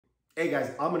Hey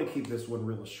guys, I'm gonna keep this one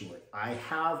real short. I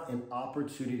have an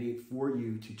opportunity for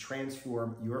you to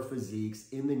transform your physiques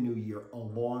in the new year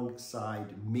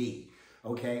alongside me,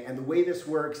 okay? And the way this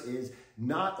works is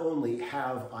not only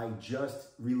have I just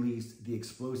released the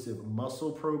Explosive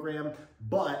Muscle Program,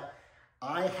 but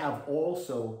I have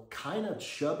also kind of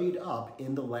chubbied up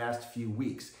in the last few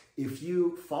weeks. If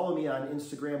you follow me on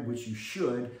Instagram, which you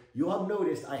should, you'll have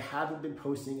noticed I haven't been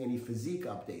posting any physique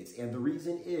updates. And the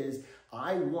reason is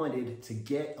I wanted to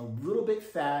get a little bit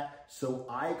fat so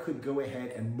I could go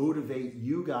ahead and motivate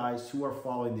you guys who are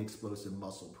following the Explosive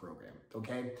Muscle Program,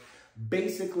 okay?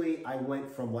 Basically, I went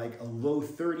from like a low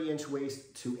 30-inch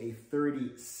waist to a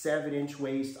 37-inch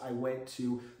waist. I went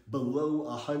to below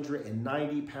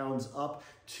 190 pounds up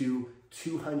to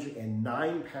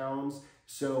 209 pounds.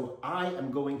 So I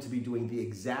am going to be doing the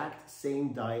exact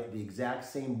same diet, the exact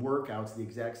same workouts, the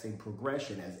exact same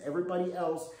progression as everybody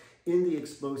else in the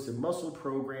Explosive Muscle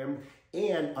Program.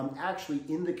 And I'm actually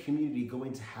in the community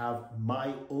going to have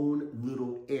my own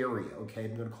little area, okay?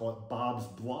 I'm gonna call it Bob's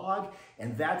Blog,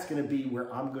 and that's gonna be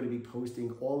where I'm gonna be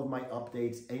posting all of my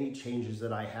updates, any changes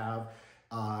that I have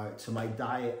to my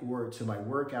diet or to my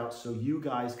workouts, so you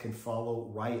guys can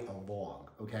follow right along,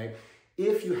 okay?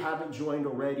 If you haven't joined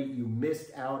already, you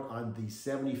missed out on the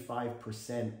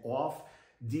 75% off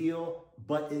deal,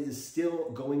 but it is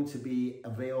still going to be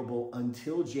available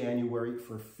until January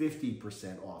for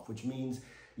 50% off, which means,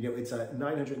 you know, it's a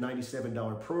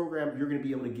 $997 program. You're going to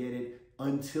be able to get it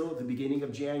until the beginning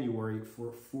of January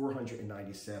for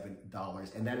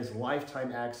 $497. And that is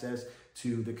lifetime access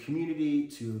to the community,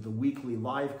 to the weekly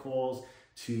live calls,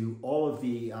 to all of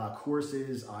the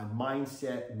courses on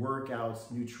mindset,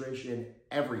 workouts, nutrition,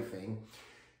 everything.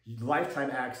 Lifetime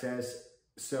access.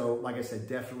 So like I said,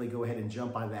 definitely go ahead and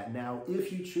jump on that now.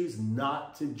 If you choose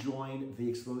not to join the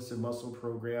Explosive Muscle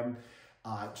Program,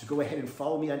 to go ahead and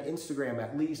follow me on Instagram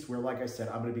at least, where, like I said,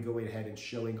 I'm going to be going ahead and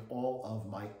showing all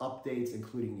of my updates,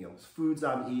 including, you know, foods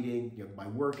I'm eating, you know, my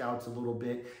workouts a little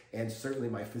bit, and certainly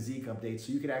my physique updates.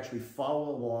 So you can actually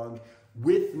follow along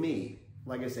with me.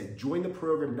 Like I said, join the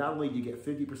program. Not only do you get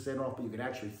 50% off, but you can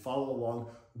actually follow along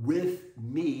with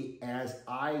me as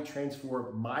I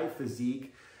transform my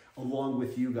physique along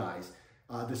with you guys.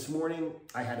 This morning,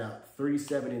 I had a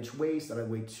 37-inch waist and I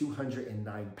weighed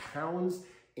 209 pounds.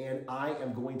 And I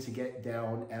am going to get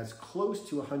down as close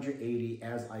to 180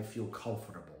 as I feel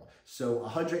comfortable. So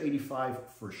 185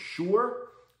 for sure,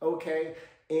 okay?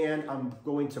 And I'm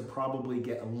going to probably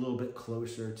get a little bit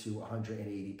closer to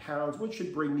 180 pounds, which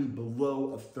should bring me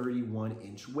below a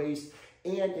 31-inch waist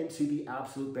and into the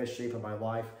absolute best shape of my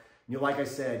life. You know, like I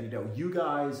said, you know, you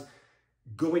guys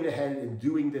going ahead and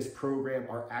doing this program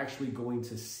are actually going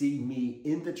to see me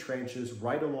in the trenches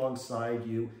right alongside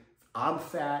you. I'm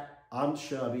fat. I'm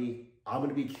chubby. I'm going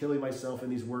to be killing myself in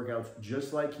these workouts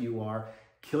just like you are,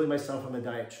 killing myself on the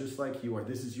diet just like you are.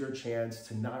 This is your chance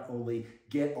to not only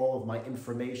get all of my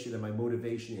information and my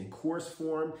motivation in course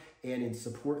form and in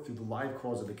support through the live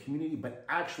calls of the community, but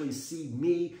actually see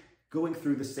me going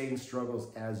through the same struggles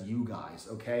as you guys,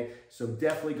 okay? So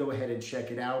definitely go ahead and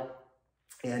check it out.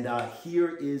 And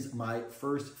here is my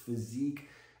first physique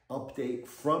update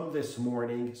from this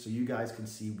morning so you guys can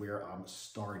see where I'm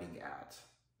starting at.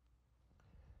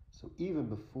 So even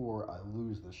before I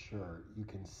lose the shirt, you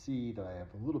can see that I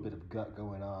have a little bit of gut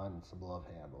going on and some love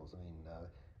handles. I mean,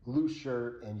 loose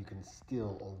shirt, and you can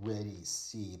still already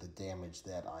see the damage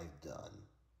that I've done.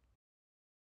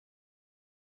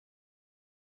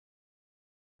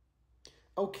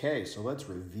 Okay, so let's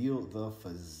reveal the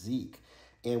physique.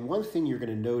 And one thing you're going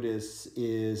to notice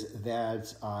is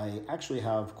that I actually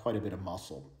have quite a bit of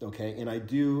muscle, okay? And I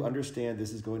do understand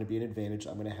this is going to be an advantage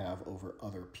I'm going to have over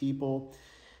other people.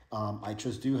 I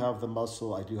just do have the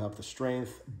muscle, I do have the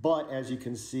strength, but as you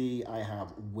can see, I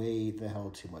have way the hell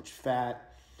too much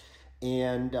fat.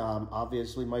 And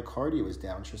obviously my cardio is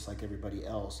down just like everybody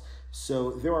else.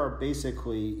 So there are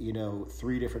basically, you know,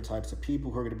 3 different types of people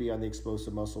who are going to be on the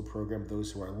Explosive Muscle Program: those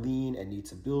who are lean and need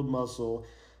to build muscle,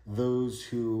 those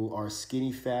who are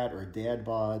skinny fat or dad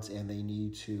bods and they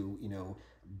need to, you know,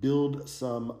 build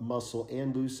some muscle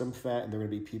and lose some fat. And there are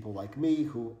going to be people like me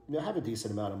who, you know, have a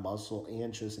decent amount of muscle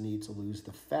and just need to lose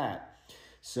the fat.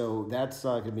 So that's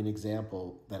going to be an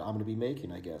example that I'm going to be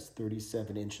making, I guess.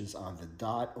 37 inches on the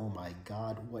dot. Oh my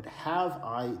God, what have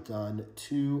I done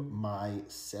to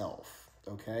myself?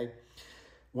 Okay.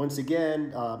 Once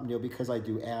again, you know, because I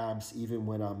do abs, even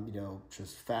when I'm, you know,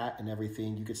 just fat and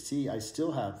everything, you can see I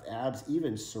still have abs,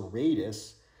 even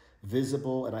serratus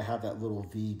visible, and I have that little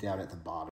V down at the bottom.